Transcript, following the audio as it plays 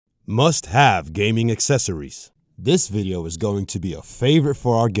Must-have gaming accessories. This video is going to be a favorite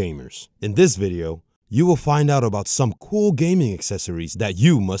for our gamers. In this video, you will find out about some cool gaming accessories that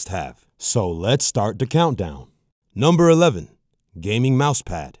you must have. So let's start the countdown. Number 11. Gaming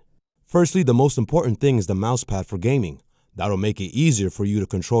mousepad. Firstly, the most important thing is the mousepad for gaming. That'll make it easier for you to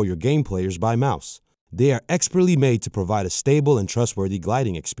control your game players by mouse. They are expertly made to provide a stable and trustworthy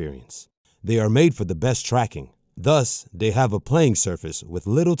gliding experience. They are made for the best tracking. Thus, they have a playing surface with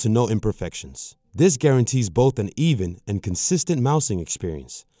little to no imperfections. This guarantees both an even and consistent mousing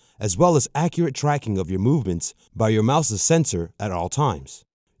experience, as well as accurate tracking of your movements by your mouse's sensor at all times.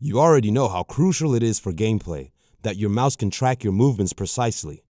 You already know how crucial it is for gameplay that your mouse can track your movements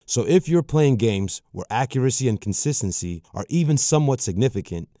precisely. So if you're playing games where accuracy and consistency are even somewhat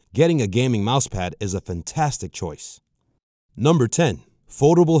significant, getting a gaming mousepad is a fantastic choice. Number 10.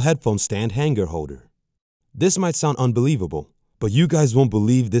 Foldable headphone stand hanger holder. This might sound unbelievable, but you guys won't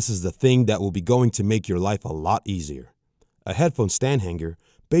believe this is the thing that will be going to make your life a lot easier. A headphone stand hanger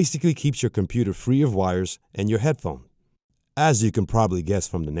basically keeps your computer free of wires and your headphone, as you can probably guess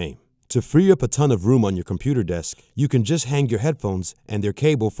from the name. To free up a ton of room on your computer desk, you can just hang your headphones and their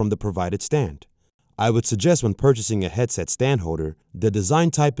cable from the provided stand. I would suggest when purchasing a headset stand holder, the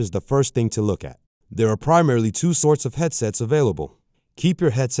design type is the first thing to look at. There are primarily two sorts of headsets available. Keep your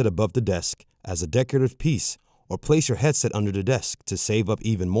headset above the desk as a decorative piece, or place your headset under the desk to save up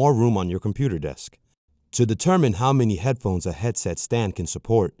even more room on your computer desk. To determine how many headphones a headset stand can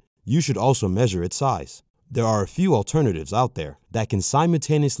support, you should also measure its size. There are a few alternatives out there that can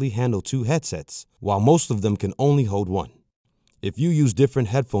simultaneously handle two headsets, while most of them can only hold one. If you use different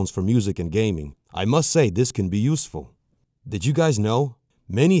headphones for music and gaming, I must say this can be useful. Did you guys know?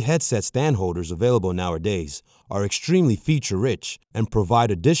 Many headset stand holders available nowadays are extremely feature-rich and provide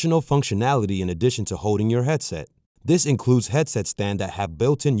additional functionality in addition to holding your headset. This includes headset stands that have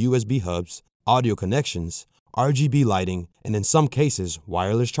built-in USB hubs, audio connections, RGB lighting, and in some cases,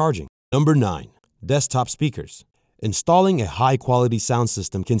 wireless charging. Number 9. Desktop speakers. Installing a high-quality sound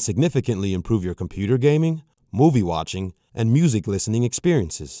system can significantly improve your computer gaming, movie watching, and music listening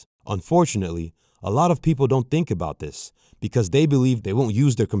experiences. Unfortunately, a lot of people don't think about this because they believe they won't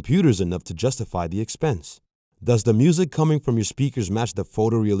use their computers enough to justify the expense. Does the music coming from your speakers match the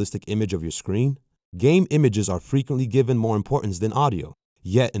photorealistic image of your screen? Game images are frequently given more importance than audio,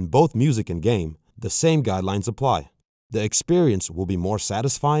 yet in both music and game, the same guidelines apply. The experience will be more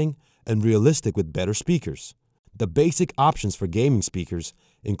satisfying and realistic with better speakers. The basic options for gaming speakers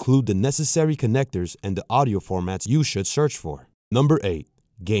include the necessary connectors and the audio formats you should search for. Number 8.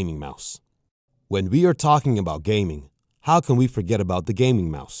 Gaming mouse. When we are talking about gaming, how can we forget about the gaming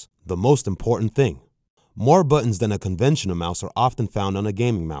mouse, the most important thing? More buttons than a conventional mouse are often found on a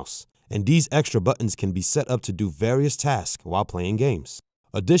gaming mouse, and these extra buttons can be set up to do various tasks while playing games.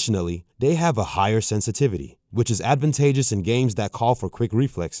 Additionally, they have a higher sensitivity, which is advantageous in games that call for quick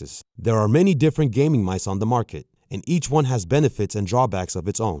reflexes. There are many different gaming mice on the market, and each one has benefits and drawbacks of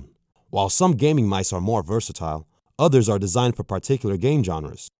its own. While some gaming mice are more versatile, others are designed for particular game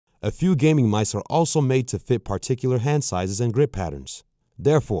genres. A few gaming mice are also made to fit particular hand sizes and grip patterns.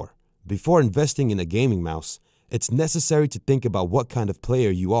 Therefore, before investing in a gaming mouse, it's necessary to think about what kind of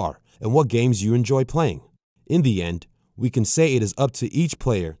player you are and what games you enjoy playing. In the end, we can say it is up to each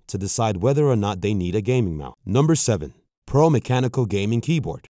player to decide whether or not they need a gaming mouse. Number 7. Pro Mechanical Gaming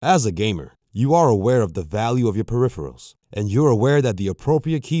Keyboard. As a gamer, you are aware of the value of your peripherals, and you're aware that the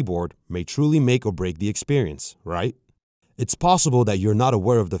appropriate keyboard may truly make or break the experience, right? It's possible that you're not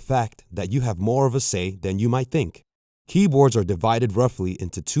aware of the fact that you have more of a say than you might think. Keyboards are divided roughly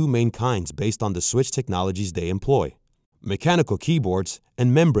into two main kinds based on the switch technologies they employ: mechanical keyboards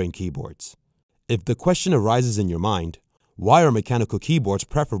and membrane keyboards. If the question arises in your mind, why are mechanical keyboards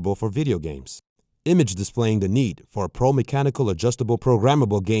preferable for video games? Image displaying the need for a pro mechanical adjustable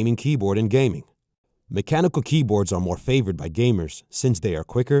programmable gaming keyboard in gaming. Mechanical keyboards are more favored by gamers since they are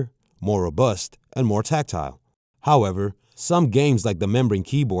quicker, more robust, and more tactile. However, some games like the membrane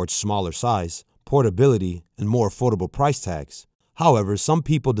keyboard's smaller size, portability, and more affordable price tags. However, some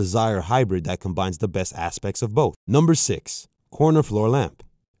people desire a hybrid that combines the best aspects of both. Number 6. Corner floor lamp.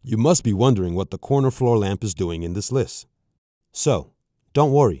 You must be wondering what the corner floor lamp is doing in this list. So,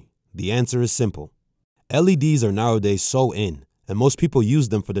 don't worry, the answer is simple. LEDs are nowadays so in, and most people use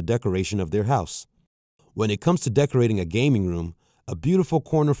them for the decoration of their house. When it comes to decorating a gaming room, a beautiful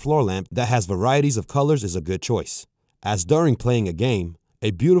corner floor lamp that has varieties of colors is a good choice, as during playing a game, a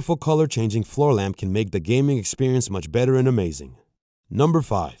beautiful color-changing floor lamp can make the gaming experience much better and amazing. Number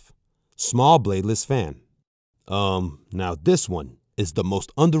 5. Small bladeless fan. Now this one is the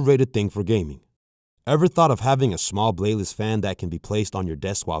most underrated thing for gaming. Ever thought of having a small bladeless fan that can be placed on your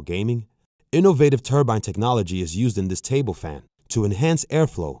desk while gaming? Innovative turbine technology is used in this table fan to enhance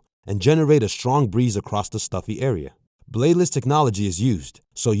airflow and generate a strong breeze across the stuffy area. Bladeless technology is used,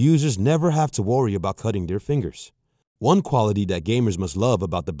 so users never have to worry about cutting their fingers. One quality that gamers must love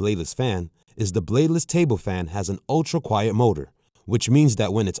about the bladeless fan is the bladeless table fan has an ultra-quiet motor, which means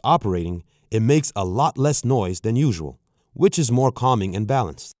that when it's operating, it makes a lot less noise than usual, which is more calming and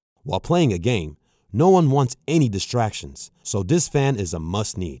balanced. While playing a game, no one wants any distractions, so this fan is a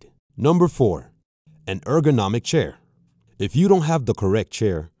must-need. Number 4. An ergonomic chair. If you don't have the correct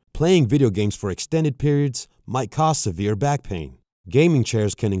chair, playing video games for extended periods might cause severe back pain. Gaming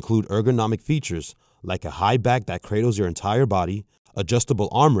chairs can include ergonomic features like a high back that cradles your entire body, adjustable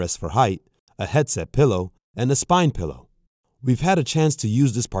armrests for height, a headset pillow, and a spine pillow. We've had a chance to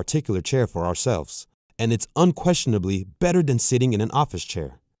use this particular chair for ourselves, and it's unquestionably better than sitting in an office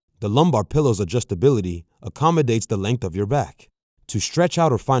chair. The lumbar pillow's adjustability accommodates the length of your back. To stretch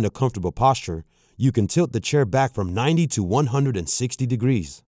out or find a comfortable posture, you can tilt the chair back from 90 to 160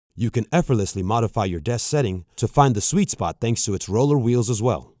 degrees. You can effortlessly modify your desk setting to find the sweet spot thanks to its roller wheels as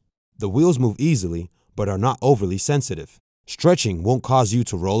well. The wheels move easily, but are not overly sensitive. Stretching won't cause you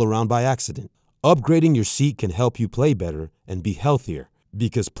to roll around by accident. Upgrading your seat can help you play better and be healthier,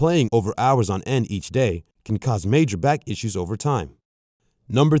 because playing over hours on end each day can cause major back issues over time.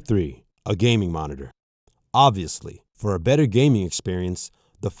 Number 3. A gaming monitor. Obviously, for a better gaming experience,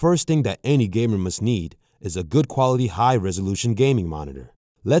 the first thing that any gamer must need is a good quality high-resolution gaming monitor.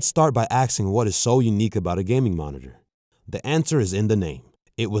 Let's start by asking what is so unique about a gaming monitor. The answer is in the name.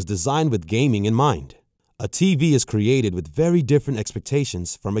 It was designed with gaming in mind. A TV is created with very different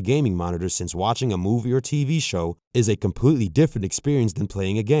expectations from a gaming monitor, since watching a movie or TV show is a completely different experience than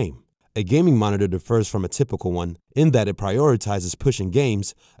playing a game. A gaming monitor differs from a typical one in that it prioritizes pushing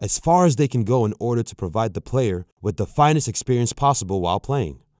games as far as they can go in order to provide the player with the finest experience possible while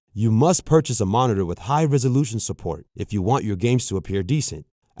playing. You must purchase a monitor with high resolution support if you want your games to appear decent.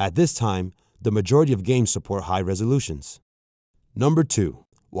 At this time, the majority of games support high resolutions. Number 2.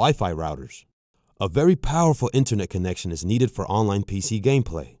 Wi-Fi routers. A very powerful internet connection is needed for online PC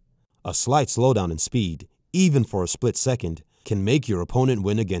gameplay. A slight slowdown in speed, even for a split second, can make your opponent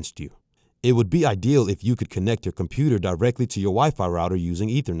win against you. It would be ideal if you could connect your computer directly to your Wi-Fi router using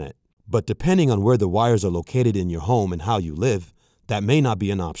Ethernet. But depending on where the wires are located in your home and how you live, that may not be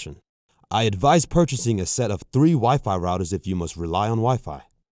an option. I advise purchasing a set of 3 Wi-Fi routers if you must rely on Wi-Fi.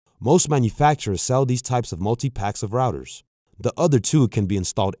 Most manufacturers sell these types of multi-packs of routers. The other 2 can be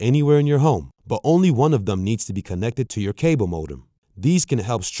installed anywhere in your home, but only one of them needs to be connected to your cable modem. These can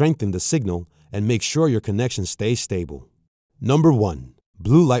help strengthen the signal and make sure your connection stays stable. Number 1.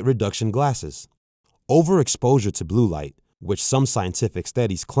 Blue light reduction glasses. Overexposure to blue light, which some scientific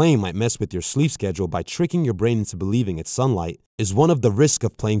studies claim might mess with your sleep schedule by tricking your brain into believing it's sunlight, is one of the risks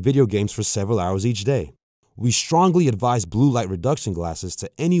of playing video games for several hours each day. We strongly advise blue light reduction glasses to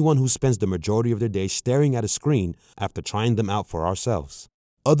anyone who spends the majority of their day staring at a screen after trying them out for ourselves.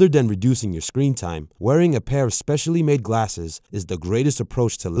 Other than reducing your screen time, wearing a pair of specially made glasses is the greatest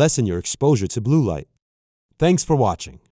approach to lessen your exposure to blue light. Thanks for watching.